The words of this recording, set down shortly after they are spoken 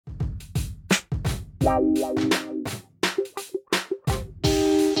How's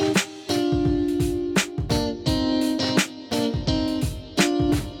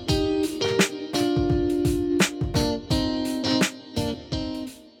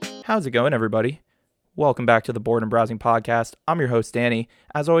it going, everybody? Welcome back to the Board and Browsing Podcast. I'm your host, Danny.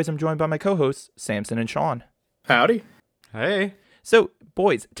 As always, I'm joined by my co-hosts, Samson and Sean. Howdy. Hey. So,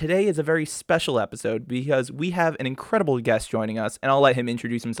 boys, today is a very special episode because we have an incredible guest joining us, and I'll let him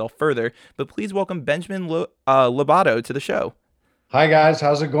introduce himself further, but please welcome Benjamin Lobato to the show. Hi, guys.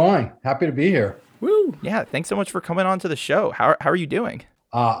 How's it going? Happy to be here. Woo. Yeah, thanks so much for coming on to the show. How are you doing?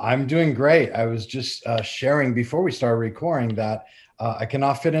 I'm doing great. I was just sharing before we started recording that I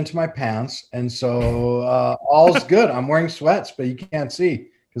cannot fit into my pants, and so all's good. I'm wearing sweats, but you can't see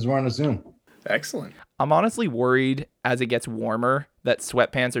because we're on a Zoom. Excellent. I'm honestly worried as it gets warmer that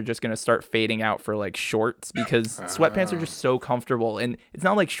sweatpants are just going to start fading out for like shorts because sweatpants are just so comfortable. And it's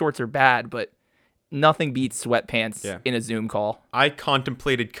not like shorts are bad, but nothing beats sweatpants in a Zoom call. I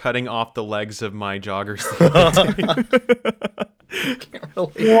contemplated cutting off the legs of my joggers.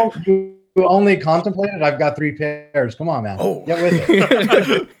 You only contemplated? I've got 3 pairs. Come on, man. Oh. Get with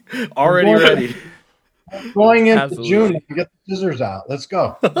it. Already ready. Going into Absolutely. June, you get the scissors out. Let's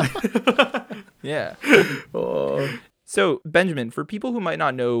go. Yeah. Oh. So, Benjamin, for people who might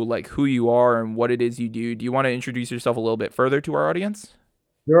not know like who you are and what it is you do you want to introduce yourself a little bit further to our audience?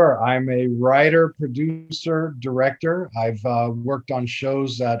 Sure. I'm a writer, producer, director. I've worked on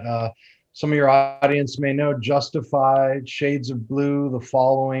shows that some of your audience may know: Justified, Shades of Blue, The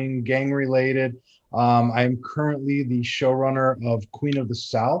Following, Gang Related. I'm currently the showrunner of Queen of the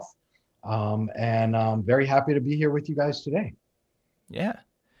South, and I'm very happy to be here with you guys today.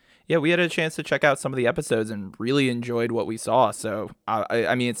 Yeah, we had a chance to check out some of the episodes and really enjoyed what we saw. So,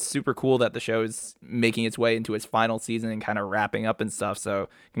 I mean, it's super cool that the show is making its way into its final season and kind of wrapping up and stuff. So,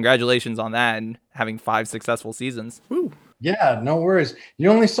 congratulations on that and having 5 successful seasons. Woo. Yeah, no worries. You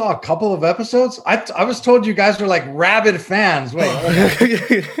only saw a couple of episodes? I was told you guys were like rabid fans. Wait.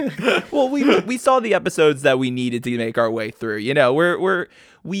 Well, we saw the episodes that we needed to make our way through. You know,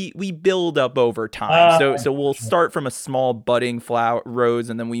 we build up over time. So we'll start from a small budding flower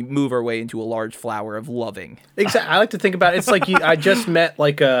rose, and then we move our way into a large flower of loving. Exactly. I like to think about it. It's like I just met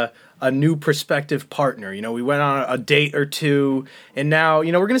like a new prospective partner. You know, we went on a date or two, and now,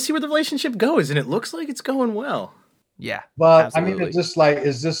 you know, we're going to see where the relationship goes, and it looks like it's going well. Yeah. But absolutely. I mean,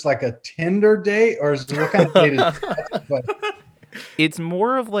 is this like a Tinder date, or is what kind of date is it? It's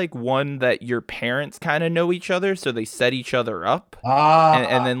more of like one that your parents kind of know each other, so they set each other up.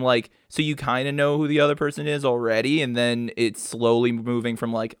 And then like, so you kind of know who the other person is already, and then it's slowly moving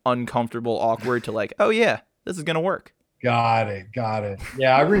from like uncomfortable, awkward to like, oh yeah, this is gonna work. Got it.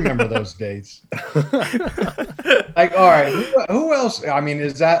 Yeah, I remember those dates. Like, all right, who else? I mean,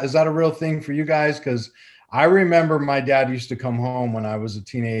 is that a real thing for you guys? Because I remember my dad used to come home when I was a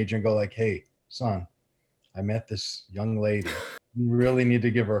teenager and go like, "Hey, son, I met this young lady. You really need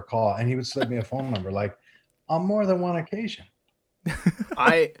to give her a call." And he would slip me a phone number, like, on more than one occasion.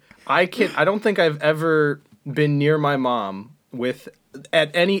 I don't think I've ever been near my mom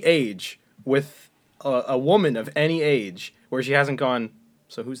at any age with a woman of any age where she hasn't gone,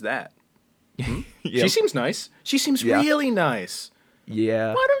 "So who's that?" Yep. She seems nice. She seems really nice.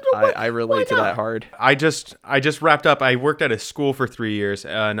 Yeah, Why I relate to that hard. I just wrapped up. I worked at a school for 3 years,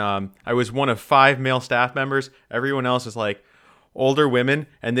 and I was one of 5 male staff members. Everyone else is like older women,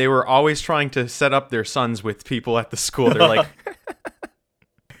 and they were always trying to set up their sons with people at the school. They're like,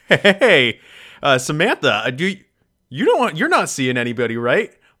 "Hey, Samantha, you're not seeing anybody,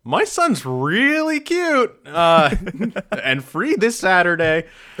 right? My son's really cute and free this Saturday."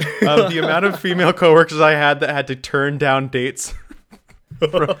 The amount of female coworkers I had that had to turn down dates.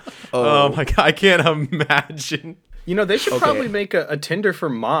 Oh my God, I can't imagine. You know, they should probably make a Tinder for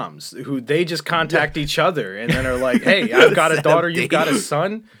moms who they just contact each other and then are like, "Hey, I've got a daughter, you've got a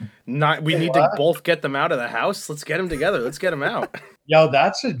son. We need to both get them out of the house. Let's get them together. Let's get them out." Yo,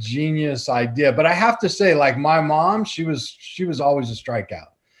 that's a genius idea. But I have to say, like, my mom, she was always a strikeout.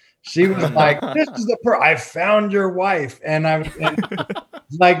 She was like, "This is I found your wife," and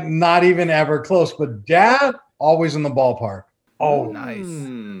like not even ever close. But dad, always in the ballpark. Oh, nice.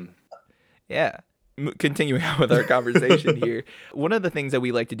 Yeah. Continuing on with our conversation here, one of the things that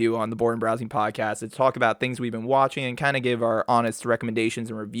we like to do on the Board and Browsing Podcast is talk about things we've been watching and kind of give our honest recommendations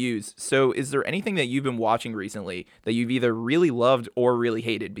and reviews. So is there anything that you've been watching recently that you've either really loved or really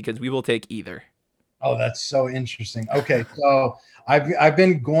hated? Because we will take either. Oh, that's so interesting. Okay, so I've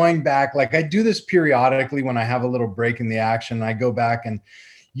been going back, like I do this periodically when I have a little break in the action. I go back and,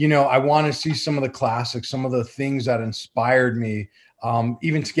 you know, I want to see some of the classics, some of the things that inspired me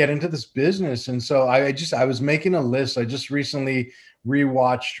even to get into this business. And so I was making a list. I just recently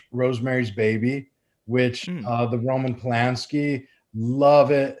rewatched Rosemary's Baby, which the Roman Polanski,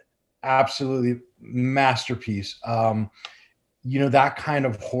 love it, absolutely masterpiece. That kind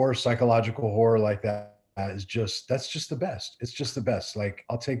of horror, psychological horror like that is that's just the best. It's just the best. Like,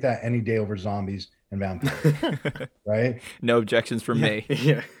 I'll take that any day over zombies and vampires. Right? No objections from me.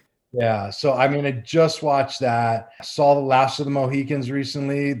 Yeah. Yeah. So, I mean, I just watched that. Saw The Last of the Mohicans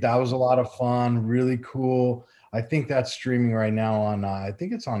recently. That was a lot of fun. Really cool. I think that's streaming right now on, I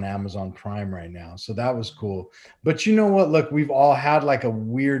think it's on Amazon Prime right now. So that was cool. But you know what? Look, we've all had like a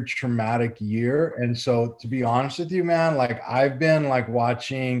weird traumatic year. And so, to be honest with you, man, like I've been like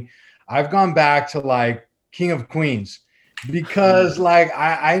I've gone back to like King of Queens, because like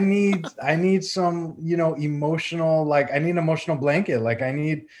I need some, emotional, like I need an emotional blanket. Like I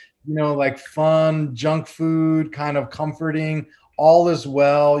need, like fun, junk food, kind of comforting. All is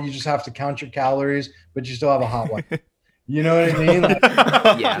well. You just have to count your calories, but you still have a hot wife. You know what I mean? Like,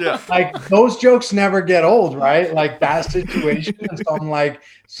 Yeah. like those jokes never get old, right? Like that situation. And so I'm like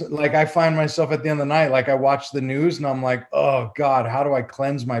I find myself at the end of the night, like I watch the news and I'm like, oh God, how do I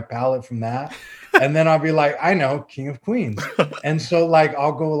cleanse my palate from that? And then I'll be like, I know, King of Queens. And so like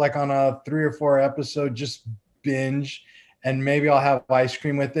I'll go like on a 3 or 4 episode, just binge, and maybe I'll have ice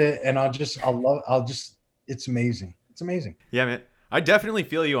cream with it. And it's amazing. It's amazing. Yeah, man. I definitely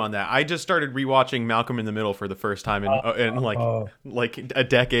feel you on that. I just started rewatching Malcolm in the Middle for the first time in like a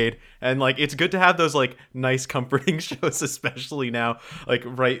decade, and like it's good to have those like nice comforting shows, especially now, like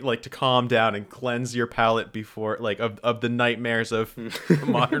to calm down and cleanse your palate before like of the nightmares of the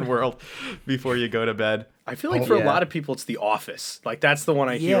modern world before you go to bed. I feel like for a lot of people, it's The Office. Like, that's the one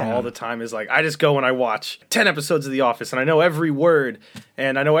I hear all the time, is like, I just go and I watch 10 episodes of The Office, and I know every word,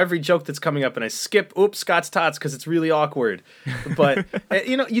 and I know every joke that's coming up, and I skip, Scott's Tots, because it's really awkward. But,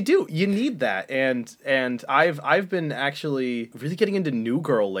 you need that. And I've been actually really getting into New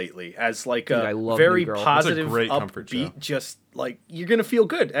Girl lately as like a very positive, upbeat, just like, you're going to feel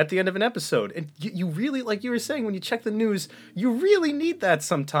good at the end of an episode. And you really, like you were saying, when you check the news, you really need that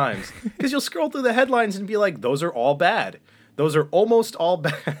sometimes. Because you'll scroll through the headlines and be like, those are all bad. Those are almost all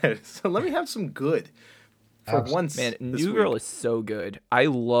bad. So let me have some good for once. Man, New Girl is so good. I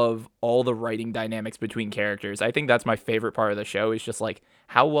love all the writing dynamics between characters. I think that's my favorite part of the show, is just like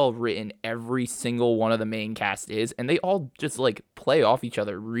how well written every single one of the main cast is. And they all just like play off each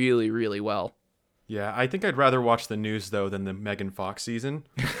other really, really well. Yeah, I think I'd rather watch the news, though, than the Megan Fox season.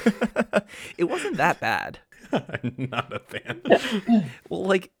 It wasn't that bad. I'm not a fan. Well,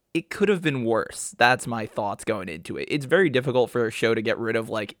 like, it could have been worse. That's my thoughts going into it. It's very difficult for a show to get rid of,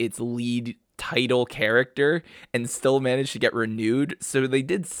 like, its lead title character and still manage to get renewed. So they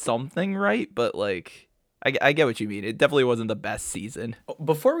did something right, but, like, I get what you mean. It definitely wasn't the best season.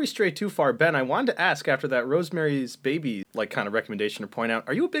 Before we stray too far, Ben, I wanted to ask, after that Rosemary's Baby like kind of recommendation, to point out,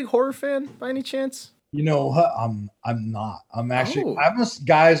 are you a big horror fan by any chance? You know what? I'm not. I'm actually. I'm a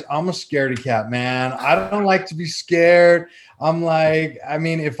scaredy cat, man. I don't like to be scared. I'm like, I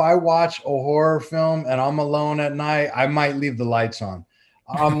mean, if I watch a horror film and I'm alone at night, I might leave the lights on.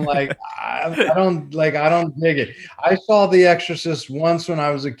 I'm like, I don't dig it. I saw The Exorcist once when I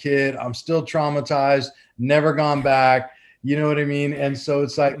was a kid. I'm still traumatized. Never gone back. You know what I mean? And so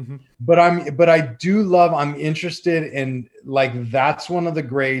it's like, but I'm interested in, like, that's one of the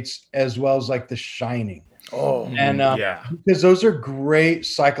greats, as well as like The Shining. Because those are great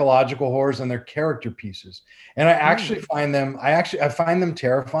psychological horrors and they're character pieces. And I actually find them, I find them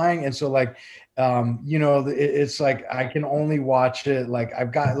terrifying. And so like, it's like, I can only watch it. Like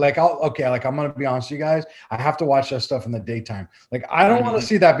I've got like, I'm going to be honest with you guys. I have to watch that stuff in the daytime. Like, I don't want to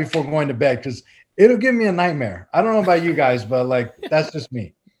see that before going to bed, because it'll give me a nightmare. I don't know about you guys, but like, that's just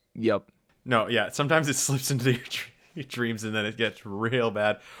me. Yep. No, yeah. Sometimes it slips into your dreams and then it gets real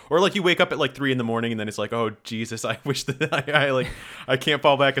bad. Or like you wake up at like 3 a.m. and then it's like, oh Jesus, I wish that I can't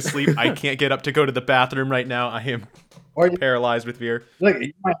fall back asleep. I can't get up to go to the bathroom right now. I am paralyzed with fear. Look,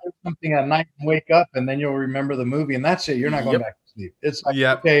 you might hear something at night and wake up, and then you'll remember the movie, and that's it. You're not going back to sleep. It's like,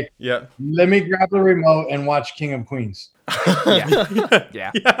 okay, let me grab the remote and watch King of Queens.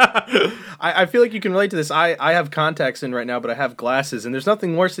 Yeah. I feel like you can relate to this. I have contacts in right now, but I have glasses, and there's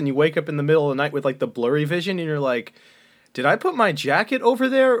nothing worse than you wake up in the middle of the night with like the blurry vision, and you're like, did I put my jacket over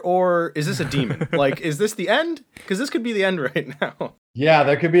there, or is this a demon? Like, is this the end? Because this could be the end right now. Yeah,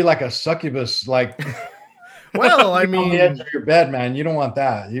 there could be like a succubus, like. Well, I mean, on the edge of your bed, man. You don't want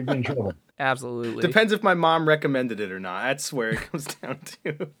that. You've been in trouble. Absolutely. Depends if my mom recommended it or not. That's where it comes down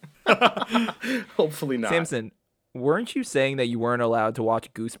to. Hopefully not. Samson, weren't you saying that you weren't allowed to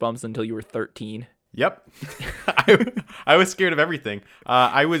watch Goosebumps until you were 13? Yep. I was scared of everything.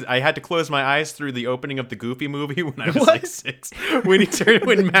 I had to close my eyes through the opening of the Goofy movie when I was like 6.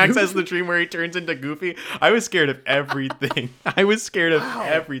 When Max has the dream where he turns into Goofy, I was scared of everything. I was scared of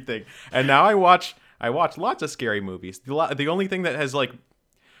everything. And now I watch lots of scary movies. The only thing that has like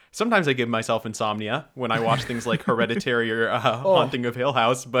sometimes I give myself insomnia when I watch things like Hereditary or Haunting of Hill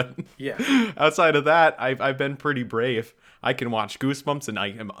House, but Yeah. outside of that, I've been pretty brave. I can watch Goosebumps, and I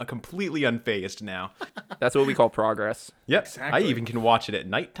am completely unfazed now. That's what we call progress. Yep, Exactly. I even can watch it at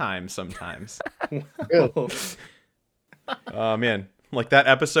nighttime sometimes. Oh, Oh man, like that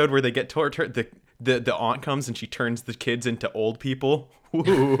episode where they get tortured. The aunt comes and she turns the kids into old people.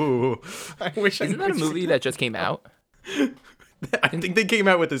 Ooh. I wish I Isn't that a movie that just came out? I think they came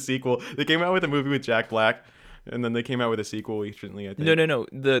out with a sequel. They came out with a movie with Jack Black, and then they came out with a sequel recently, I think. No.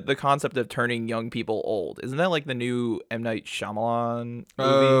 The concept of turning young people old. Isn't that like the new M. Night Shyamalan movie?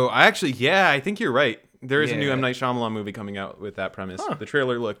 Oh, I think you're right. There is a new Yeah. M. Night Shyamalan movie coming out with that premise. The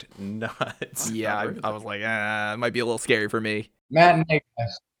trailer looked nuts. Yeah, I was like, it might be a little scary for me. Matinee,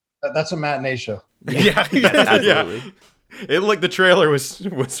 guys. That's a matinee show. Yeah, Absolutely. It looked, the trailer was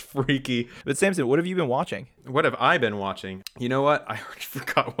freaky. But Samson, what have you been watching? What have I been watching? You know what? I already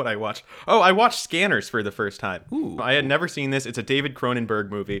forgot what I watched. Oh, I watched Scanners for the first time. Ooh. I had never seen this. It's a David Cronenberg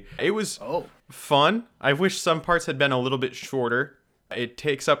movie. It was Oh. fun. I wish some parts had been a little bit shorter. It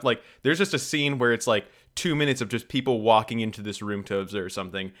takes up like there's just a scene where it's like 2 minutes of just people walking into this room to observe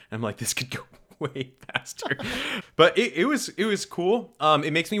something. And I'm like, this could go way faster. But it was cool.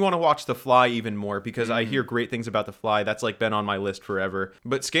 It makes me want to watch The Fly even more because I hear great things about The Fly. That's like been on my list forever.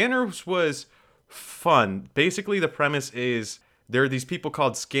 But Scanners was fun. Basically, the premise is there are these people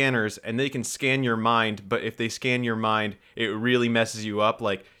called scanners and they can scan your mind, but if they scan your mind, it really messes you up.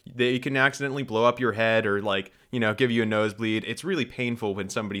 Like they can accidentally blow up your head or like, give you a nosebleed. It's really painful when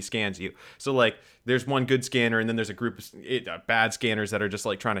somebody scans you. So like there's one good scanner and then there's a group of bad scanners that are just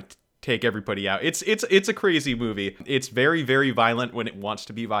like trying to take everybody out. It's a crazy movie. It's very, very violent when it wants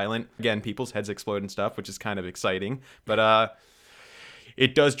to be violent. Again, people's heads explode and stuff, which is kind of exciting. But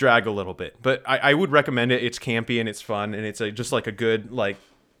it does drag a little bit. But I would recommend it. It's campy and it's fun and it's just like a good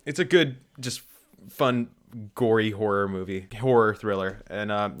just fun gory horror thriller.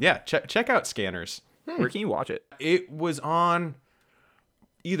 And check out Scanners. Where can you watch it? It was on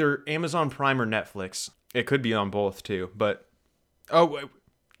either Amazon Prime or Netflix. It could be on both too, but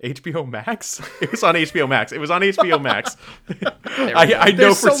HBO Max? It was on HBO Max. It was on HBO Max. I know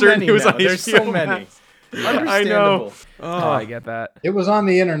There's for so certain many it was now. on There's HBO so many. Max. Understandable. I know. Oh, I get that. It was on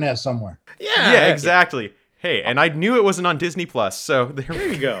the internet somewhere. Yeah, exactly. Hey, and I knew it wasn't on Disney Plus, so There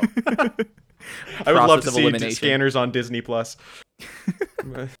you go. I would love Process to of see elimination. Scanners on Disney Plus.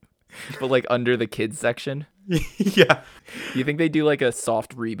 But like under the kids section. Yeah. You think they do like a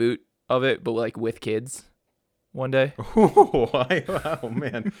soft reboot of it, but like with kids one day? Oh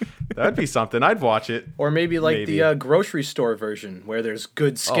man, that'd be something. I'd watch it. Or maybe like Maybe. the grocery store version where there's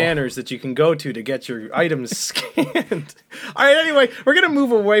good scanners that you can go to get your items scanned. All right, anyway, we're going to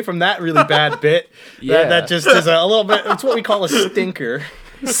move away from that really bad bit. Yeah. That just is a little bit, it's what we call a stinker.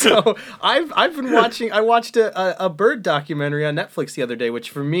 So I've been watching, I watched a bird documentary on Netflix the other day, which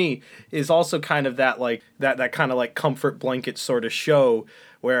for me is also kind of that like, that kind of like comfort blanket sort of show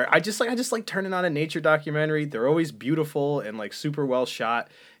where I just like turning on a nature documentary. They're always beautiful and like super well shot.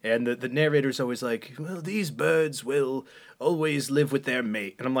 And the narrator's always like, well, these birds will always live with their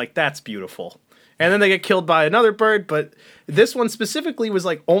mate. And I'm like, that's beautiful. And then they get killed by another bird. But this one specifically was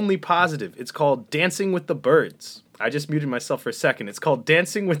like only positive. It's called Dancing with the Birds. I just muted myself for a second. It's called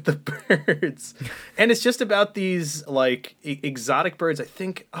Dancing with the Birds. And it's just about these like exotic birds. I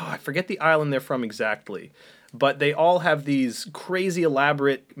think, I forget the island they're from exactly. But they all have these crazy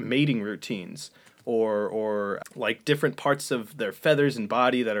elaborate mating routines or like different parts of their feathers and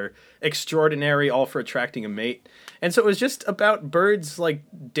body that are extraordinary, all for attracting a mate. And so it was just about birds like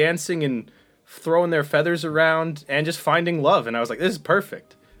dancing and throwing their feathers around and just finding love. And I was like, this is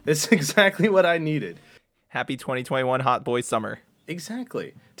perfect. This is exactly what I needed. Happy 2021 Hot Boy Summer.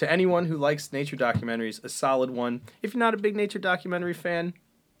 Exactly. To anyone who likes nature documentaries, a solid one. If you're not a big nature documentary fan,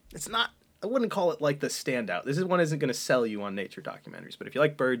 it's not, I wouldn't call it like the standout. This one isn't going to sell you on nature documentaries. But if you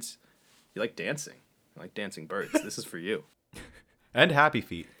like birds, you like dancing, you like dancing birds, this is for you. And Happy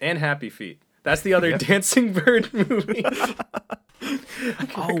Feet. And Happy Feet. That's the other dancing bird movie. I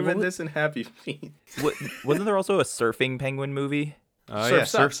can recommend this and Happy Feet. Wasn't there also a surfing penguin movie?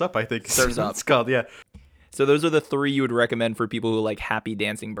 Surf's Up. Surf's Up, I think. Surf's Up. It's called, yeah. So those are the three you would recommend for people who like happy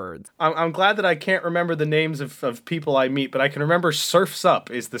dancing birds. I'm glad that I can't remember the names of people I meet, but I can remember Surf's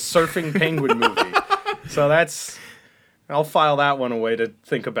Up is the surfing penguin movie. So I'll file that one away to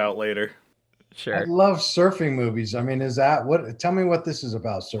think about later. Sure. love surfing movies. I mean, is that what? Tell me what this is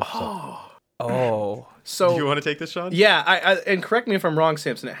about, surf. Oh. So Do you want to take this, Sean? yeah, I and correct me if I'm wrong,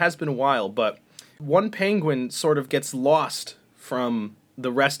 Samson. It has been a while, but one penguin sort of gets lost from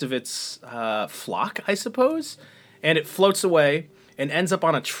the rest of its flock, I suppose, and it floats away and ends up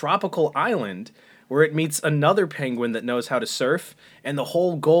on a tropical island where it meets another penguin that knows how to surf, and the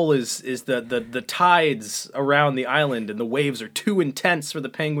whole goal is the tides around the island and the waves are too intense for the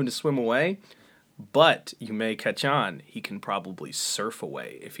penguin to swim away. But you may catch on, he can probably surf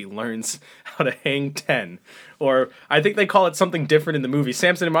away if he learns how to hang 10. Or I think they call it something different in the movie.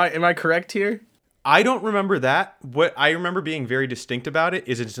 Samson, am I correct here? I don't remember that. What I remember being very distinct about it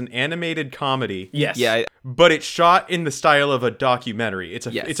is it's an animated comedy. Yes. Yeah. But it's shot in the style of a documentary. It's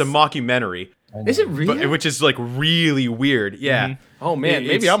a mockumentary. Is it really? Which is like really weird. Yeah. Mm-hmm. Oh man,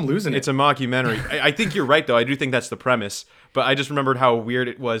 maybe I'm losing it. It's a mockumentary. I think you're right though. I do think that's the premise. But I just remembered how weird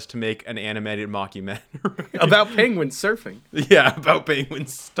it was to make an animated mockumentary about penguins surfing. Yeah, about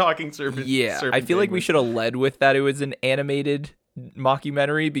penguins talking surfing. Yeah, surfing I feel like we penguins. should have led with that it was an animated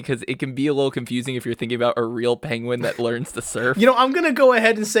mockumentary because it can be a little confusing if you're thinking about a real penguin that learns to surf. You know, I'm going to go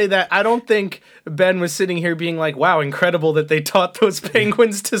ahead and say that I don't think Ben was sitting here being like, wow, incredible that they taught those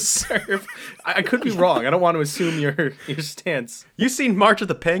penguins to surf. I could be wrong. I don't want to assume your stance. You seen March of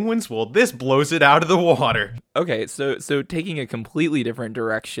the Penguins? Well, this blows it out of the water. Okay, so taking a completely different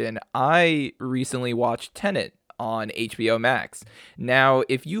direction, I recently watched Tenet on HBO Max. Now,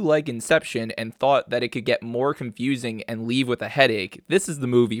 if you like Inception and thought that it could get more confusing and leave with a headache, this is the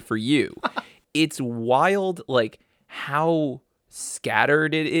movie for you. It's wild, like, how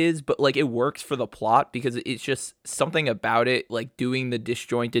scattered it is, but, like, it works for the plot because it's just something about it, like, doing the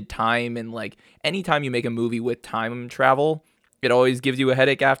disjointed time and, like, anytime you make a movie with time travel, it always gives you a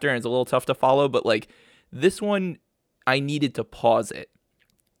headache after and it's a little tough to follow, but, like, this one, I needed to pause it.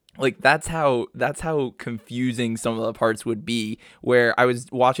 Like that's how confusing some of the parts would be, where I was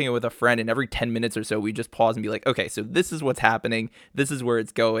watching it with a friend and every 10 minutes or so we just pause and be like, okay, so this is what's happening, this is where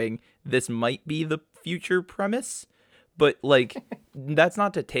it's going, this might be the future premise, but like that's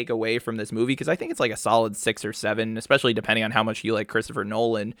not to take away from this movie because I think it's like a solid 6 or 7, especially depending on how much you like Christopher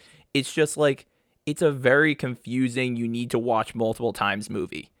Nolan. It's just like it's a very confusing, you need to watch multiple times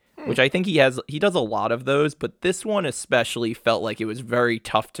movie. Which I think he does a lot of those, but this one especially felt like it was very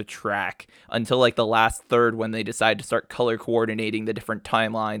tough to track until like the last third when they decided to start color coordinating the different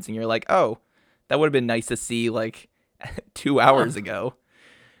timelines, and you're like, oh, that would have been nice to see like 2 hours ago.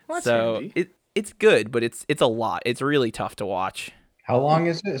 Well, so it's good, but it's a lot. It's really tough to watch. How long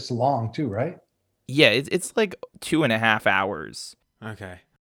is it? It's long too, right? Yeah, it's like 2.5 hours. Okay.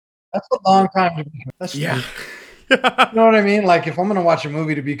 That's a long time to be. That's, Yeah. You know what I mean? Like if I'm going to watch a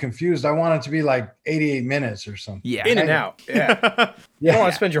movie to be confused, I want it to be like 88 minutes or something. Yeah. In and out. Yeah. You don't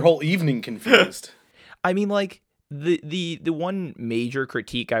want to spend your whole evening confused. I mean, like the one major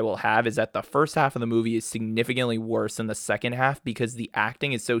critique I will have is that the first half of the movie is significantly worse than the second half because the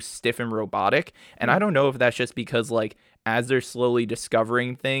acting is so stiff and robotic. And I don't know if that's just because like as they're slowly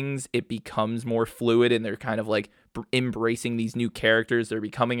discovering things, it becomes more fluid and they're kind of like embracing these new characters they're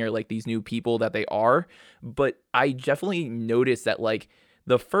becoming or like these new people that they are. But I definitely noticed that like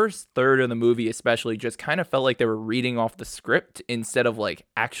the first third of the movie especially just kind of felt like they were reading off the script instead of like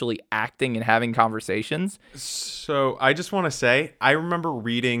actually acting and having conversations. So I just want to say, I remember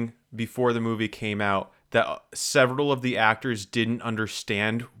reading before the movie came out that several of the actors didn't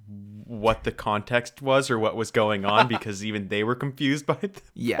understand what the context was or what was going on because even they were confused by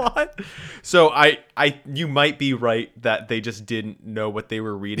the plot. So you might be right that they just didn't know what they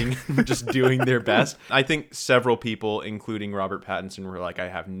were reading, just doing their best. I think several people, including Robert Pattinson, were like, I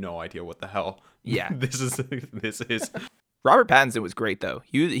have no idea what the hell. Yeah. This is. Robert Pattinson was great though.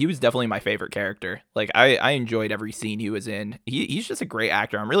 He was definitely my favorite character. Like I enjoyed every scene he was in. He's just a great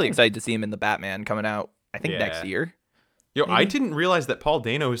actor. I'm really excited to see him in the Batman coming out, I think next year. Yo, Maybe? I didn't realize that Paul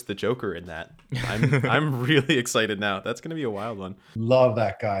Dano is the Joker in that. I'm really excited now. That's gonna be a wild one. Love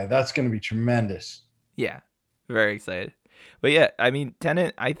that guy. That's going to be tremendous. Yeah, very excited. But yeah, I mean,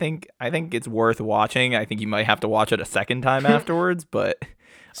 Tenet, I think it's worth watching. I think you might have to watch it a second time afterwards, but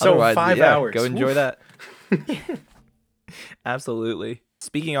So otherwise, 5 yeah, hours. Go enjoy Oof. that. Absolutely.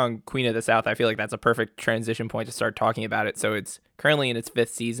 Speaking on Queen of the South, I feel like that's a perfect transition point to start talking about it. So it's currently in its 5th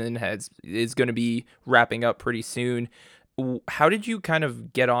season, is going to be wrapping up pretty soon. How did you kind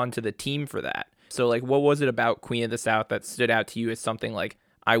of get onto the team for that? So like, what was it about Queen of the South that stood out to you as something like,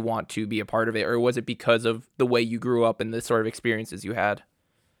 I want to be a part of it? Or was it because of the way you grew up and the sort of experiences you had?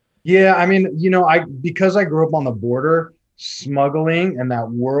 Yeah, I mean, because I grew up on the border, smuggling and that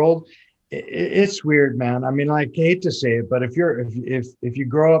world, it's weird, man. I mean, I hate to say it, but if you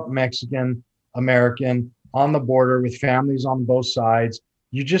grow up Mexican American on the border with families on both sides.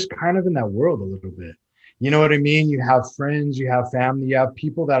 You're just kind of in that world a little bit. You know what I mean? You have friends, you have family, you have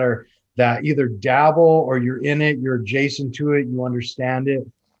people that either dabble or you're in it, you're adjacent to it, you understand it.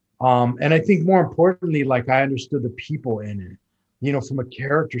 And I think more importantly, like I understood the people in it, you know, from a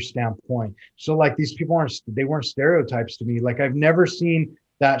character standpoint. So like these people weren't stereotypes to me. Like I've never seen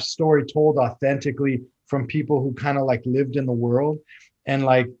that story told authentically from people who kind of like lived in the world and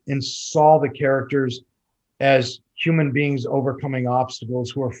saw the characters as human beings overcoming obstacles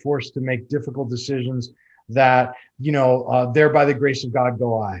who are forced to make difficult decisions that, there by the grace of God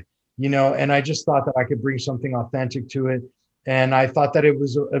go I, and I just thought that I could bring something authentic to it. And I thought that it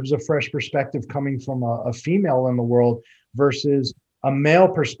was a fresh perspective coming from a female in the world versus a male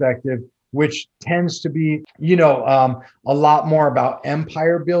perspective, which tends to be, a lot more about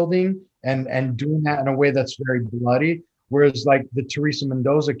empire building and doing that in a way that's very bloody. Whereas like the Teresa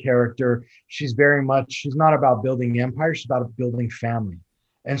Mendoza character, she's not about building empire, she's about building family.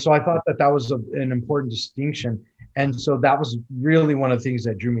 And so I thought that was an important distinction. And so that was really one of the things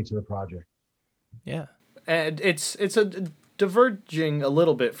that drew me to the project. Yeah. And it's a diverging a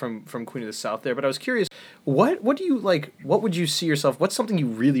little bit from Queen of the South there, but I was curious, what do you like? What would you see yourself? What's something you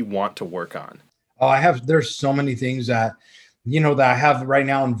really want to work on? Oh, there's so many things that I have right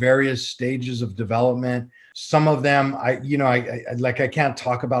now in various stages of development. Some of them, I can't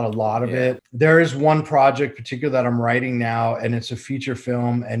talk about a lot of it. There is one project particular that I'm writing now, and it's a feature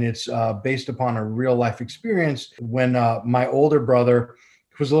film, and it's based upon a real life experience when my older brother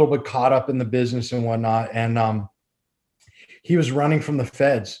was a little bit caught up in the business and whatnot. And he was running from the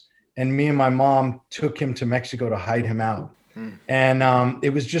feds, and me and my mom took him to Mexico to hide him out. And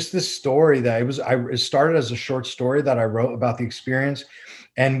it was just this story that it started as a short story that I wrote about the experience.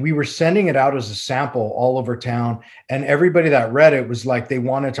 And we were sending it out as a sample all over town. And everybody that read it was like, they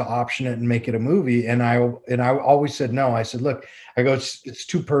wanted to option it and make it a movie. And I always said, no. I said, look, it's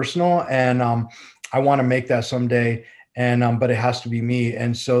too personal. And I want to make that someday. And but it has to be me.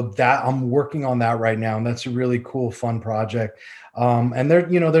 And so that I'm working on that right now. And that's a really cool, fun project. And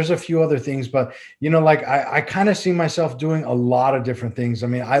there's a few other things, but I kind of see myself doing a lot of different things. I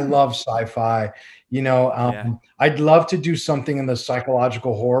mean, I love sci-fi, I'd love to do something in the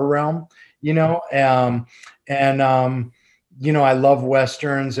psychological horror realm, I love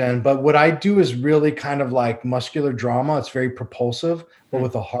Westerns but what I do is really kind of like muscular drama. It's very propulsive, but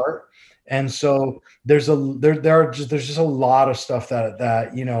with a heart. And so there's just a lot of stuff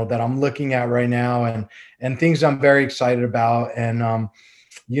that I'm looking at right now and things I'm very excited about. And,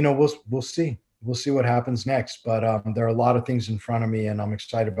 we'll see what happens next, but there are a lot of things in front of me and I'm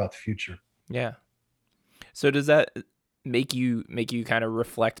excited about the future. Yeah. So does that make you kind of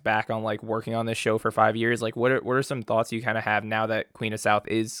reflect back on like working on this show for 5 years? Like what are some thoughts you kind of have now that Queen of South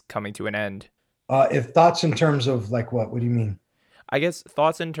is coming to an end? If thoughts in terms of like what do you mean? I guess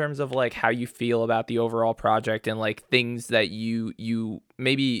thoughts in terms of like how you feel about the overall project and like things that you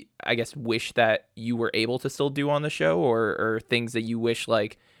maybe, I guess, wish that you were able to still do on the show or things that you wish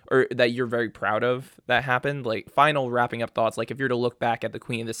like, or that you're very proud of that happened. Like final wrapping up thoughts, like if you're to look back at the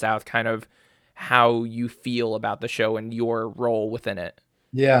Queen of the South, kind of how you feel about the show and your role within it.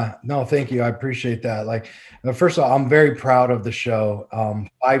 Yeah, no, thank you. I appreciate that. Like, first of all, I'm very proud of the show.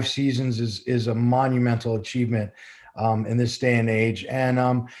 5 seasons is a monumental achievement in this day and age.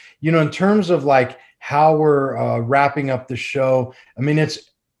 And, in terms of like how we're wrapping up the show, I mean,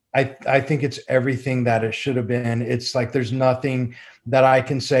 I think it's everything that it should have been. It's like, there's nothing that I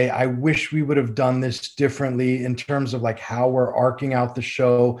can say, I wish we would have done this differently in terms of like how we're arcing out the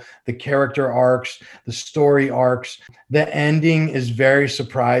show, the character arcs, the story arcs. The ending is very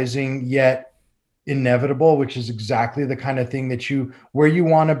surprising, yet inevitable, which is exactly the kind of thing where you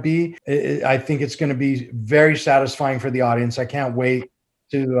want to be. I think it's going to be very satisfying for the audience. I can't wait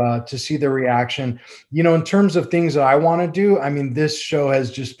to see the reaction. In terms of things that I want to do, I mean, this show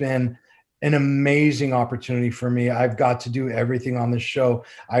has just been an amazing opportunity for me. I've got to do everything on this show.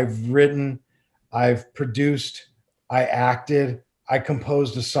 I've written, I've produced, I acted, I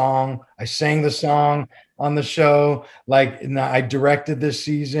composed a song, I sang the song on the show, and I directed this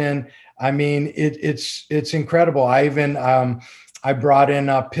season. I mean, it's incredible. I even I brought in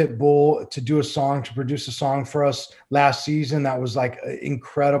Pitbull to produce a song for us last season. That was like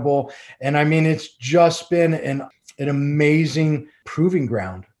incredible. And I mean, it's just been an amazing proving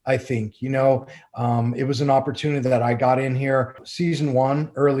ground. I think, it was an opportunity that I got in here season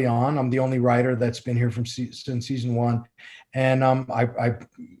 1 early on. I'm the only writer that's been here since season 1. And I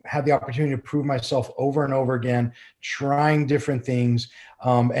had the opportunity to prove myself over and over again, trying different things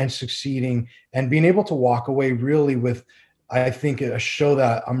and succeeding and being able to walk away really with I think a show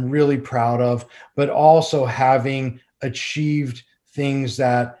that I'm really proud of, but also having achieved things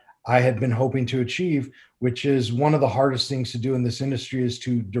that I had been hoping to achieve, which is one of the hardest things to do in this industry is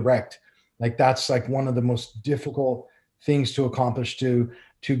to direct. Like that's like one of the most difficult things to accomplish, to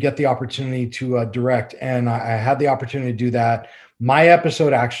get the opportunity to direct. And I had the opportunity to do that. My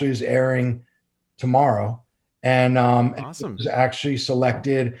episode actually is airing tomorrow, and Awesome. it was actually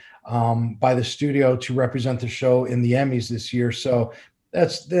selected by the studio to represent the show in the Emmys this year. So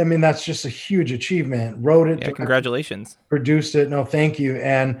that's just a huge achievement. Wrote it, Yeah, congratulations. produced it. No, thank you.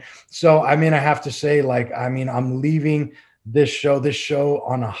 And so, I have to say, like, I'm leaving this show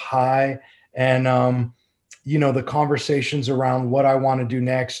on a high, and the conversations around what I want to do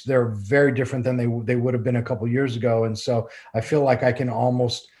next, they're very different than they would have been a couple years ago. And so I feel like I can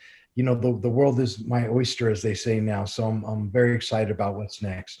almost, the world is my oyster, as they say now. So I'm very excited about what's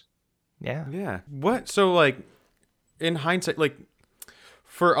next. Yeah. Yeah. What? So like, in hindsight, like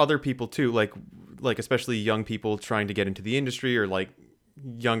for other people too, like especially young people trying to get into the industry, or like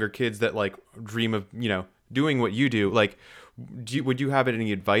younger kids that like dream of, doing what you do, like, would you have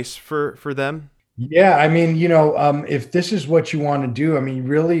any advice for them? Yeah. If this is what you want to do,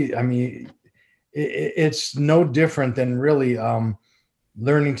 really, it's no different than really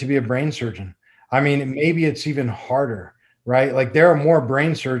learning to be a brain surgeon. Maybe it's even harder, right? Like there are more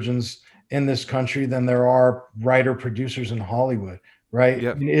brain surgeons in this country than there are writer producers in Hollywood, right?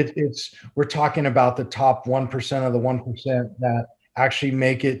 Yep. We're talking about the top 1% of the 1% that actually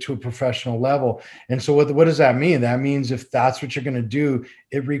make it to a professional level. And so what does that mean? That means if that's what you're going to do,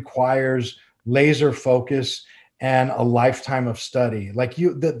 it requires laser focus and a lifetime of study. Like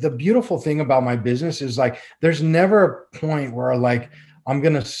the beautiful thing about my business is like, there's never a point where like, I'm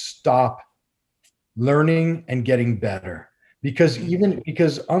going to stop learning and getting better.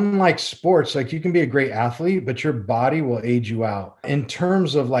 Because unlike sports, like you can be a great athlete, but your body will age you out. In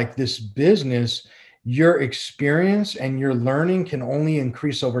terms of like this business, your experience and your learning can only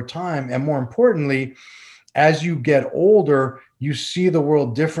increase over time. And more importantly, as you get older, you see the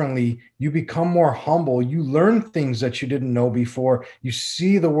world differently. You become more humble. You learn things that you didn't know before. You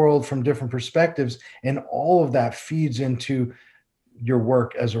see the world from different perspectives. And all of that feeds into your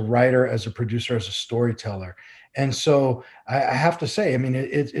work as a writer, as a producer, as a storyteller. And so I have to say,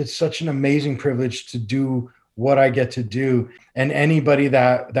 it's such an amazing privilege to do what I get to do. And anybody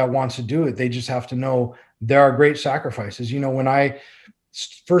that wants to do it, they just have to know there are great sacrifices. When I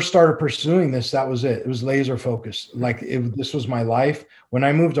first started pursuing this, that was it. It was laser focused. Like this was my life. When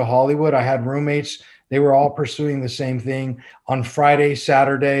I moved to Hollywood, I had roommates. They were all pursuing the same thing. On Friday,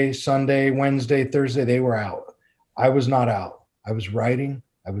 Saturday, Sunday, Wednesday, Thursday, they were out. I was not out. I was writing.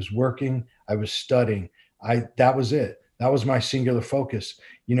 I was working. I was studying. That was it. That was my singular focus.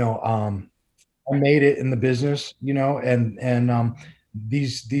 I made it in the business, and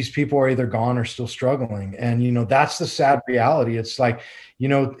these people are either gone or still struggling. And, that's the sad reality. It's like,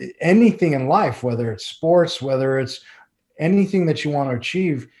 anything in life, whether it's sports, whether it's anything that you want to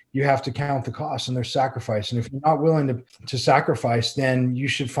achieve, you have to count the costs and there's sacrifice. And if you're not willing to sacrifice, then you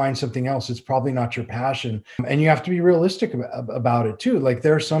should find something else. It's probably not your passion. And you have to be realistic about it too. Like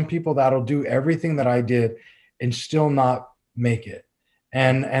there are some people that'll do everything that I did and still not make it.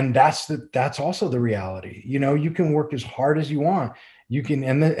 And that's also the reality. You can work as hard as you want. You can,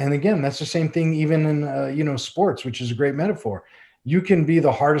 and again, that's the same thing even in sports, which is a great metaphor. You can be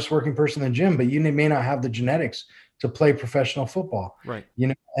the hardest working person in the gym, but you may not have the genetics to play professional football. Right.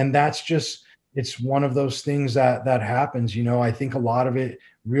 And that's just, it's one of those things that happens. I think a lot of it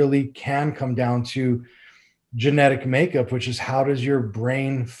really can come down to genetic makeup, which is how does your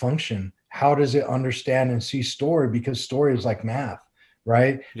brain function? How does it understand and see story? Because story is like math,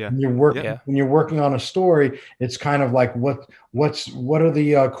 right? Yeah. When you're working on a story, it's kind of like what are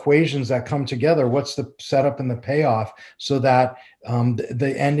the equations that come together? What's the setup and the payoff so that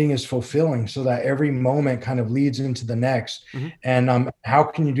the ending is fulfilling, so that every moment kind of leads into the next. Mm-hmm. And how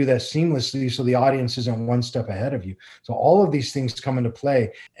can you do that seamlessly so the audience isn't one step ahead of you? So all of these things come into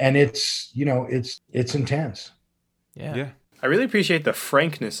play, and it's intense. Yeah. I really appreciate the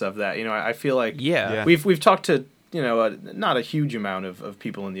frankness of that. I feel like Yeah. we've talked to not a huge amount of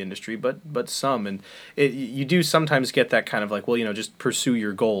people in the industry, but some, and you do sometimes get that kind of like, well, just pursue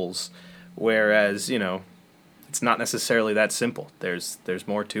your goals, whereas it's not necessarily that simple. There's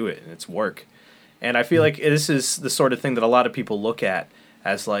more to it, and it's work. And I feel like this is the sort of thing that a lot of people look at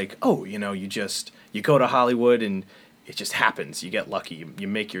as like, oh, you go to Hollywood and it just happens. You get lucky. You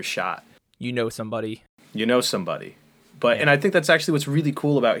make your shot. Somebody. But and I think that's actually what's really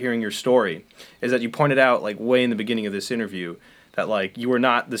cool about hearing your story is that you pointed out like way in the beginning of this interview that like you were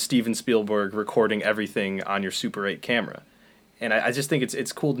not the Steven Spielberg recording everything on your Super 8 camera. And I just think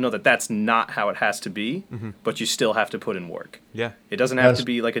it's cool to know that that's not how it has to be, but you still have to put in work. Yeah. It doesn't have to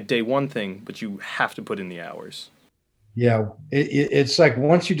be like a day one thing, but you have to put in the hours. Yeah, it's like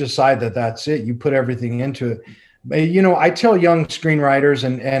once you decide that that's it, you put everything into it. You know, I tell young screenwriters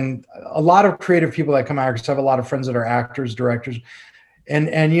and a lot of creative people that come out, because I have a lot of friends that are actors, directors,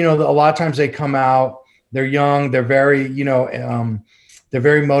 and you know, a lot of times they come out, they're young, they're very, you know, they're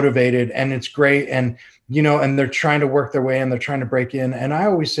very motivated, and it's great, and you know, and they're trying to work their way in, they're trying to break in, and I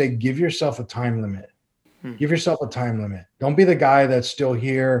always say, give yourself a time limit. Give yourself a time limit. Don't be the guy that's still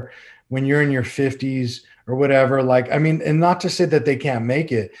here when you're in your 50s or whatever. Like, I mean, and not to say that they can't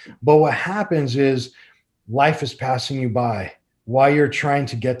make it, but what happens is life is passing you by while you're trying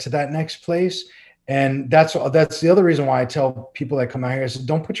to get to that next place. And that's the other reason why I tell people that come out here, I said,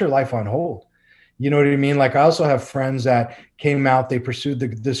 don't put your life on hold. You know what I mean? Like, I also have friends that came out, they pursued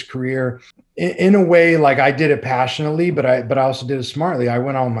this career in a way, like I did it passionately, but I also did it smartly. I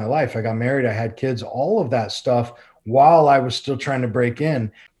went on with my life. I got married, I had kids, all of that stuff while I was still trying to break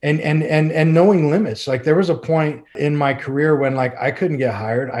in and knowing limits. Like, there was a point in my career when like I couldn't get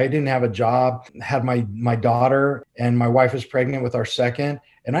hired. I didn't have a job, had my daughter, and my wife was pregnant with our second,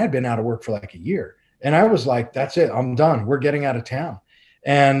 and I had been out of work for like a year. And I was like, that's it, I'm done. We're getting out of town.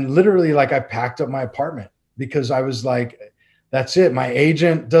 And literally, like, I packed up my apartment because I was like, that's it. My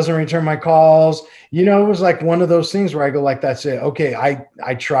agent doesn't return my calls. You know, it was like one of those things where I go like, that's it. Okay,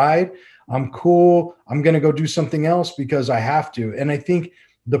 I tried. I'm cool. I'm going to go do something else because I have to. And I think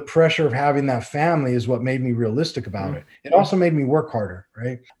the pressure of having that family is what made me realistic about it. It also made me work harder,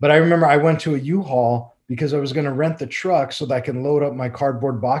 right? But I remember I went to a U-Haul because I was going to rent the truck so that I can load up my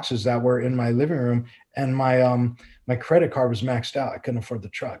cardboard boxes that were in my living room. And my credit card was maxed out. I couldn't afford the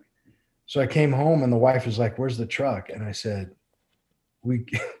truck. So I came home and the wife was like, where's the truck? And I said, we're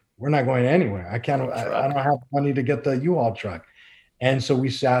not going anywhere. I don't have money to get the U-Haul truck. And so we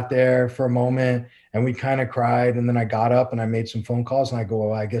sat there for a moment and we kind of cried. And then I got up and I made some phone calls and I go,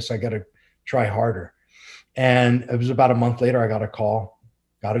 well, I guess I got to try harder. And it was about a month later, I got a call,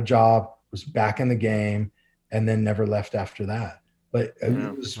 got a job, was back in the game, and then never left after that. But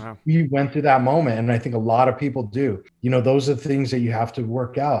we went through that moment. And I think a lot of people do. You know, those are the things that you have to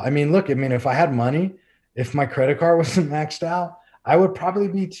work out. I mean, look, if I had money, if my credit card wasn't maxed out, I would probably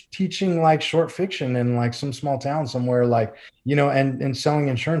be teaching like short fiction in like some small town somewhere, like, you know, and selling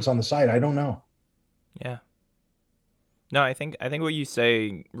insurance on the side. I don't know. Yeah. No, I think what you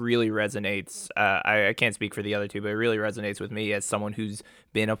say really resonates. I can't speak for the other two, but it really resonates with me as someone who's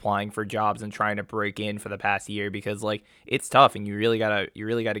been applying for jobs and trying to break in for the past year, because like it's tough and you really gotta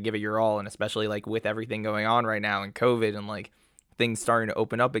give it your all. And especially like with everything going on right now and COVID and like things starting to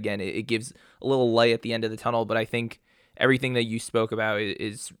open up again, it gives a little light at the end of the tunnel. But I think everything that you spoke about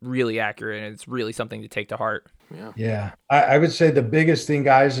is really accurate and it's really something to take to heart. Yeah. I would say the biggest thing,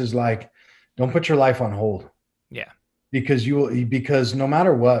 guys, is like, don't put your life on hold. Yeah. Because no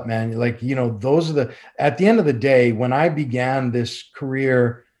matter what, man, like, you know, at the end of the day, when I began this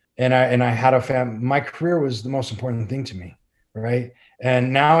career and I had a family, my career was the most important thing to me. Right.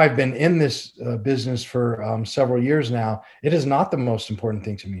 And now I've been in this business for several years now. It is not the most important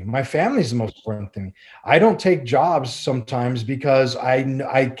thing to me. My family is the most important thing. I don't take jobs sometimes because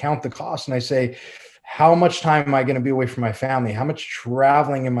I count the cost and I say, how much time am I going to be away from my family? How much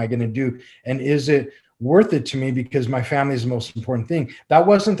traveling am I going to do? And is it worth it to me because my family is the most important thing? That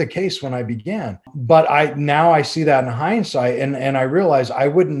wasn't the case when I began, but now I see that in hindsight, and I realize I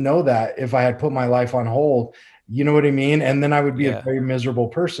wouldn't know that if I had put my life on hold. You know what I mean? And then I would be a very miserable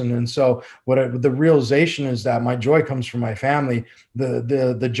person. And so the realization is that my joy comes from my family.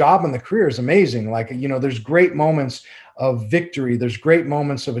 The job and the career is amazing. Like, you know, there's great moments of victory. There's great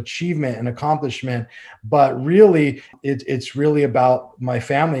moments of achievement and accomplishment, but really it's really about my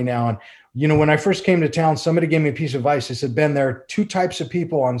family now. And, you know, when I first came to town, somebody gave me a piece of advice. They said, Ben, there are two types of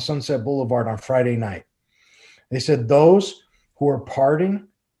people on Sunset Boulevard on Friday night. They said, those who are partying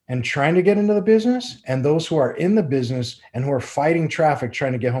and trying to get into the business, and those who are in the business and who are fighting traffic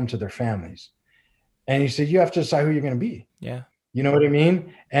trying to get home to their families. And he said, you have to decide who you're going to be. Yeah. You know what I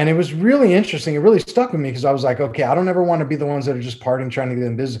mean? And it was really interesting. It really stuck with me because I was like, okay, I don't ever want to be the ones that are just partying, trying to get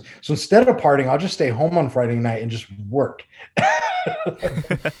in business. So instead of partying, I'll just stay home on Friday night and just work.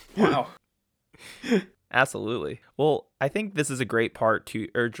 Wow. Absolutely. Well, I think this is a great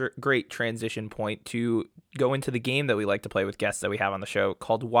great transition point to go into the game that we like to play with guests that we have on the show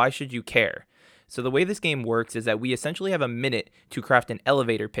called Why Should You Care? So the way this game works is that we essentially have a minute to craft an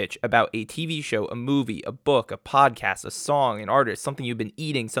elevator pitch about a TV show, a movie, a book, a podcast, a song, an artist, something you've been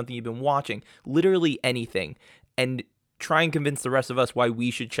eating, something you've been watching, literally anything. And try and convince the rest of us why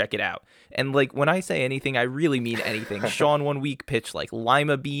we should check it out. And like when I say anything, I really mean anything. Sean one week pitched like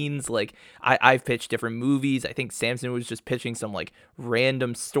lima beans. Like I've pitched different movies. I think Samson was just pitching some like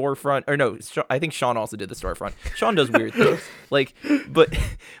random storefront. Or no, I think Sean also did the storefront. Sean does weird things. Like, but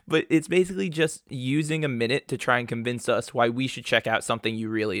it's basically just using a minute to try and convince us why we should check out something you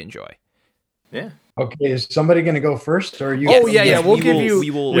really enjoy. Yeah. Okay, is somebody going to go first, or you? Oh yeah. We'll give you.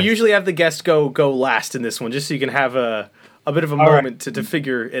 We usually have the guest go last in this one, just so you can have a bit of a moment to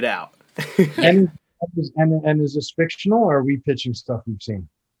figure it out. and is this fictional, or are we pitching stuff we've seen?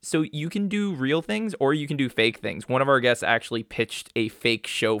 So you can do real things or you can do fake things. One of our guests actually pitched a fake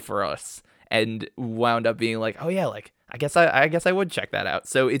show for us and wound up being like, "Oh yeah, like I guess I would check that out."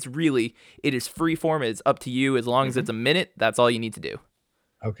 So it is free form. It's up to you. As long as it's a minute, that's all you need to do.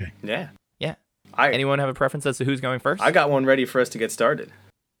 Okay. Yeah. Anyone have a preference as to who's going first? I got one ready for us to get started.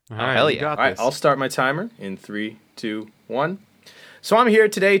 All right, hell you yeah. got All right, this. I'll start my timer in 3, 2, 1. So I'm here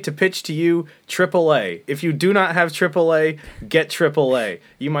today to pitch to you AAA. If you do not have AAA, get AAA.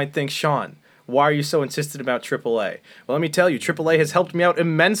 You might think, Sean, why are you so insistent about AAA? Well, let me tell you, AAA has helped me out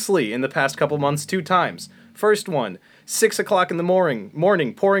immensely in the past couple months 2 times. First one, 6 o'clock in the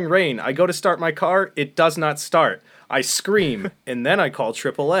morning, pouring rain. I go to start my car, it does not start. I scream, and then I call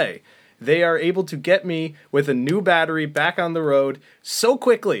AAA. They are able to get me with a new battery back on the road so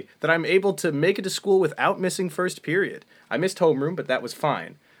quickly that I'm able to make it to school without missing first period. I missed homeroom, but that was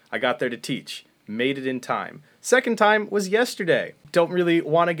fine. I got there to teach. Made it in time. Second time was yesterday. Don't really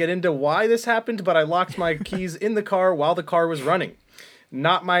want to get into why this happened, but I locked my keys in the car while the car was running.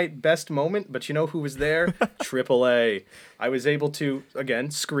 Not my best moment, but you know who was there? AAA. I was able to, again,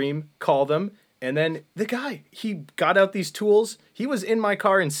 scream, call them. And then the guy, he got out these tools. He was in my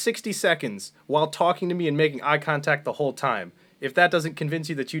car in 60 seconds while talking to me and making eye contact the whole time. If that doesn't convince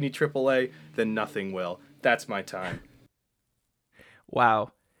you that you need AAA, then nothing will. That's my time.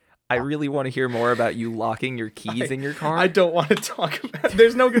 Wow. I really want to hear more about you locking your keys in your car. I don't want to talk about it.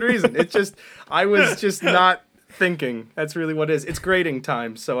 There's no good reason. It's just, I was just not thinking. That's really what it is. It's grading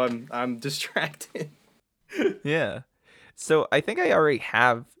time, so I'm distracted. Yeah. So I think I already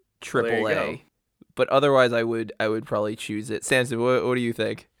have Well, there you go. AAA. But otherwise, I would probably choose it. Samson, what do you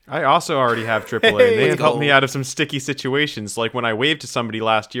think? I also already have AAA. Hey, They have helped go. me out of some sticky situations, like when I waved to somebody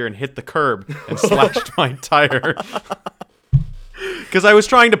last year and hit the curb and slashed my tire. Because I was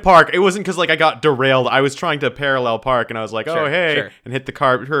trying to park. It wasn't because like I got derailed. I was trying to parallel park, and I was like, Sure, "Oh hey," sure. and hit the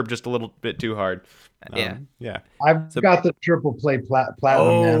curb just a little bit too hard. Yeah. Yeah. I've got the triple play platinum.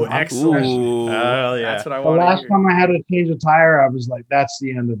 Oh, man. I'm excellent. Ooh. Oh yeah. That's what I The want to last hear. time I had to change a tire, I was like, "That's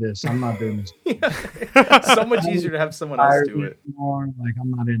the end of this. I'm not doing this." So much easier to have someone else do it. More like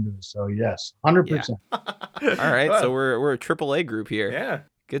I'm not into it. So yes, 100%. All right, so we're a AAA group here. Yeah.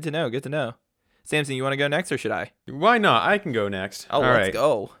 Good to know. Good to know. Samson, you want to go next or should I? Why not? I can go next. Oh, All let's right.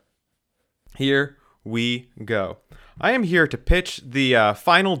 go. Here we go. I am here to pitch the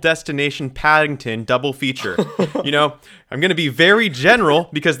Final Destination Paddington double feature. You know, I'm going to be very general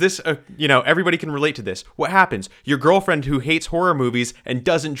because this, everybody can relate to this. What happens? Your girlfriend who hates horror movies and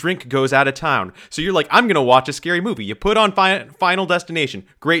doesn't drink goes out of town. So you're like, I'm going to watch a scary movie. You put on Final Destination.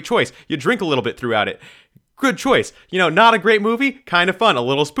 Great choice. You drink a little bit throughout it. Good choice. You know, not a great movie, kind of fun, a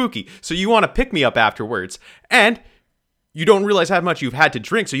little spooky. So you want to pick me up afterwards. And you don't realize how much you've had to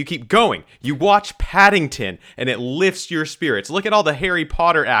drink, so you keep going. You watch Paddington, and it lifts your spirits. Look at all the Harry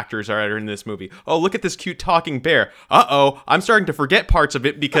Potter actors are in this movie. Oh, look at this cute talking bear. Uh-oh, I'm starting to forget parts of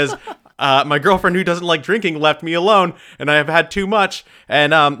it because my girlfriend who doesn't like drinking left me alone, and I have had too much.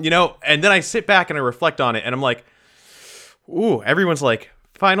 And, and then I sit back and I reflect on it, and I'm like, ooh, everyone's like,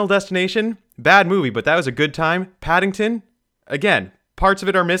 Final Destination, bad movie, but that was a good time. Paddington, again, parts of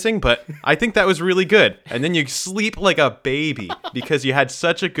it are missing, but I think that was really good. And then you sleep like a baby because you had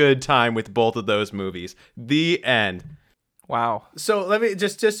such a good time with both of those movies. The end. Wow. So let me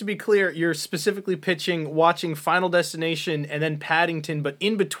just to be clear, you're specifically pitching watching Final Destination and then Paddington, but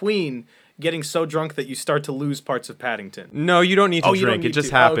in between getting so drunk that you start to lose parts of Paddington. No, you don't need to Oh, you don't drink. It need just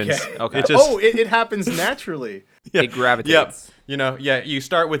to. happens. Okay. It just, It happens naturally. yeah. It gravitates. Yep. You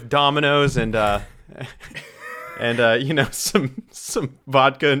start with Dominoes and some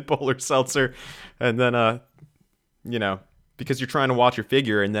vodka and polar seltzer, and then because you're trying to watch your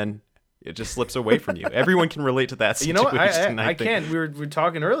figure, and then it just slips away from you. Everyone can relate to that You situation. know what? I think. can't. We were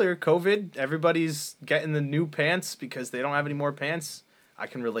talking earlier, COVID, everybody's getting the new pants because they don't have any more pants. I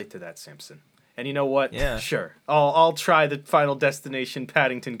can relate to that, Simpson. And you know what? Yeah. Sure. I'll try the Final Destination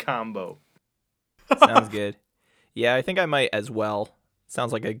Paddington combo. Sounds good. Yeah, I think I might as well.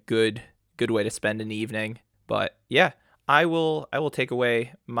 Sounds like a good way to spend an evening. But yeah, I will take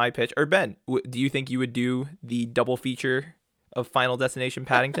away my pitch. Or Ben, do you think you would do the double feature of Final Destination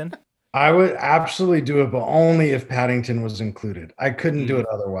Paddington? I would absolutely do it, but only if Paddington was included. I couldn't do it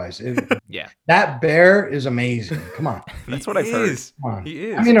otherwise. Yeah. That bear is amazing. Come on. That's what I've heard. Come on. He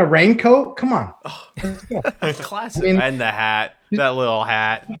is. I mean, a raincoat? Come on. Let's go. Classic. I mean, And the hat, that little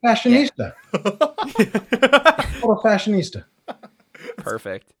hat. fashionista. Total fashionista.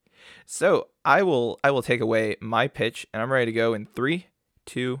 Perfect. So I will take away my pitch, and I'm ready to go in 3,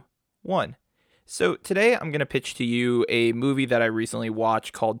 2, 1. So today I'm going to pitch to you a movie that I recently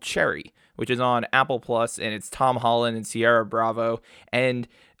watched called Cherry, which is on Apple Plus, and it's Tom Holland and Sierra Bravo. And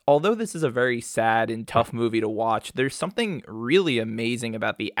although this is a very sad and tough movie to watch, there's something really amazing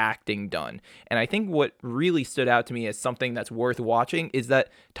about the acting done. And I think what really stood out to me as something that's worth watching is that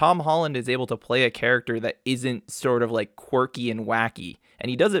Tom Holland is able to play a character that isn't sort of like quirky and wacky, and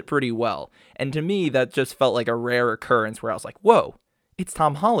he does it pretty well. And to me, that just felt like a rare occurrence where I was like, whoa, it's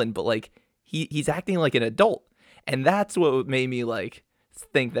Tom Holland, but like he's acting like an adult. And that's what made me like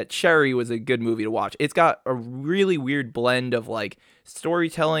think that Cherry was a good movie to watch. It's got a really weird blend of like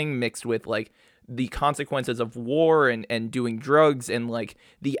storytelling mixed with like the consequences of war and doing drugs and like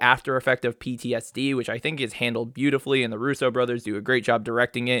the after effect of PTSD, which I think is handled beautifully, and the Russo brothers do a great job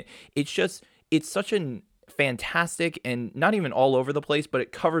directing it. It's such an fantastic and not even all over the place, but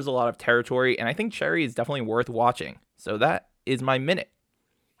it covers a lot of territory, and I think Cherry is definitely worth watching. So that is my minute.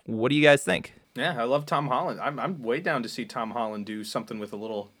 What do you guys think? Yeah, I love Tom Holland. I'm way down to see Tom Holland do something with a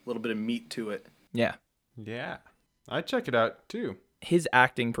little bit of meat to it. Yeah. Yeah. I'd check it out too. His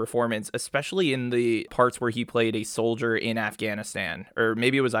acting performance, especially in the parts where he played a soldier in Afghanistan, or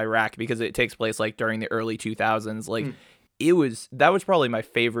maybe it was Iraq because it takes place like during the early 2000s, like that was probably my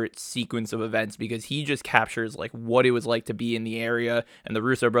favorite sequence of events because he just captures like what it was like to be in the area, and the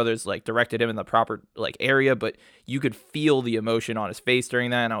Russo brothers like directed him in the proper like area, but you could feel the emotion on his face during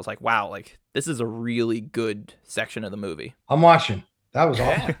that, and I was like, wow, like this is a really good section of the movie. I'm watching. That was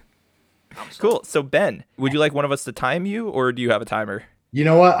awesome. Cool. So Ben, would you like one of us to time you, or do you have a timer? You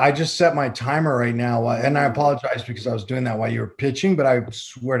know what? I just set my timer right now, and I apologize because I was doing that while you were pitching, but I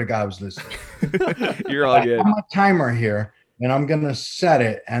swear to God I was listening. You're all good. I have a timer here, and I'm going to set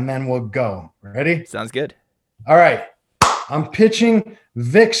it, and then we'll go. Ready? Sounds good. All right. I'm pitching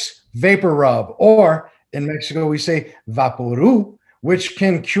Vicks Vapor Rub, or in Mexico we say Vaporu, which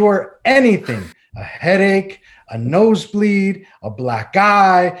can cure anything. A headache, a nosebleed, a black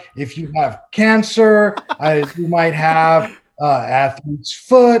eye. If you have cancer, you might have athlete's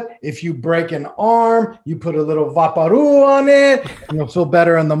foot. If you break an arm, you put a little Vaporu on it, and you'll feel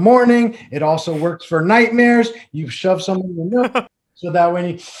better in the morning. It also works for nightmares. You shove some in your milk so that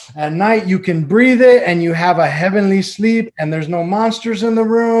when at night you can breathe it and you have a heavenly sleep and there's no monsters in the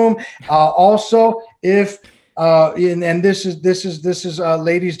room. Also, if and this is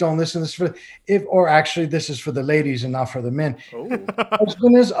ladies, don't listen to this this is for the ladies and not for the men.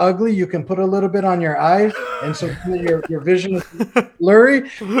 Husband is ugly, you can put a little bit on your eyes, and so your vision is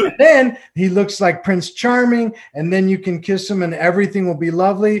blurry, and then he looks like Prince Charming, and then you can kiss him and everything will be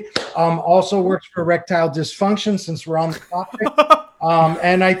lovely. Also works for erectile dysfunction, since we're on the topic.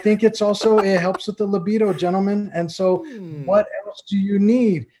 And I think it helps with the libido, gentlemen. And so what else do you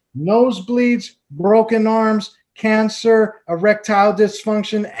need? Nosebleeds, broken arms, cancer, erectile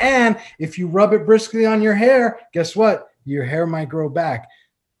dysfunction, and if you rub it briskly on your hair, guess what? Your hair might grow back.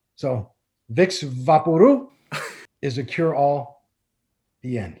 So Vicks Vaporu is a cure-all.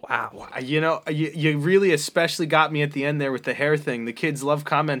 The end. Wow. You know, you really especially got me at the end there with the hair thing. The kids love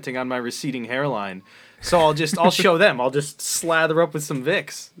commenting on my receding hairline. So I'll show them. I'll just slather up with some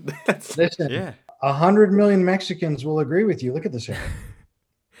Vicks. Listen, 100 million Mexicans will agree with you. Look at this hair.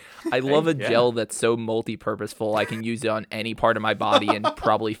 I love a gel that's so multi-purposeful. I can use it on any part of my body and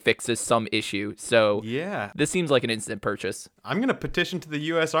probably fixes some issue. So this seems like an instant purchase. I'm going to petition to the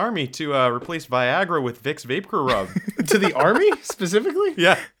U.S. Army to replace Viagra with Vicks Vapor Rub. To the Army specifically?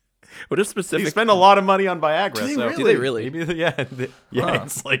 Yeah. What is specific? They spend a lot of money on Viagra. Do they really? Maybe,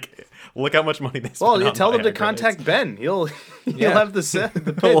 it's like, look how much money they spend. Well, you tell Viagra. them to contact Ben. He'll have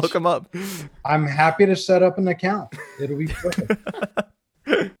the pitch. Look him up. I'm happy to set up an account. It'll be perfect.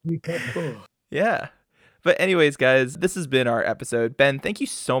 Yeah. But anyways, guys, this has been our episode. Ben, thank you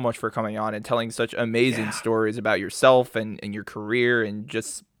so much for coming on and telling such amazing stories about yourself and your career and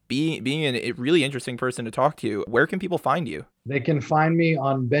just being a really interesting person to talk to. Where can people find you? They can find me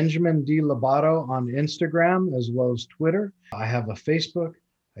on Benjamin D. Lobato on Instagram as well as Twitter. I have a Facebook.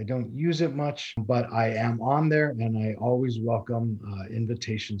 I don't use it much, but I am on there, and I always welcome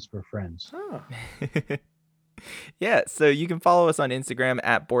invitations for friends. Oh. Yeah, so you can follow us on Instagram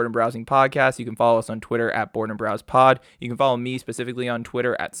at Boredom Browsing Podcast. You can follow us on Twitter at Boredom Browse Pod. You can follow me specifically on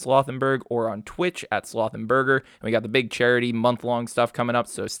Twitter at Slothenberg or on Twitch at Slothenberger. And we got the big charity month-long stuff coming up,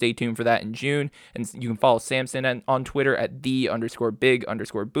 so stay tuned for that in June. And you can follow Samson on Twitter at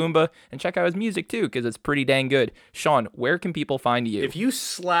 _big_boomba and check out his music too, because it's pretty dang good. Sean, where can people find you? If you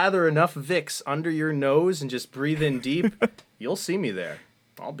slather enough Vicks under your nose and just breathe in deep, you'll see me there.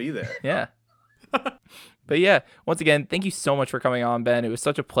 I'll be there. Yeah. But yeah, once again, thank you so much for coming on, Ben. It was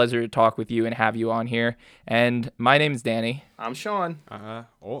such a pleasure to talk with you and have you on here. And my name's Danny. I'm Sean.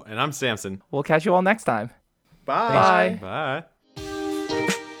 And I'm Samson. We'll catch you all next time. Bye. Bye. Bye.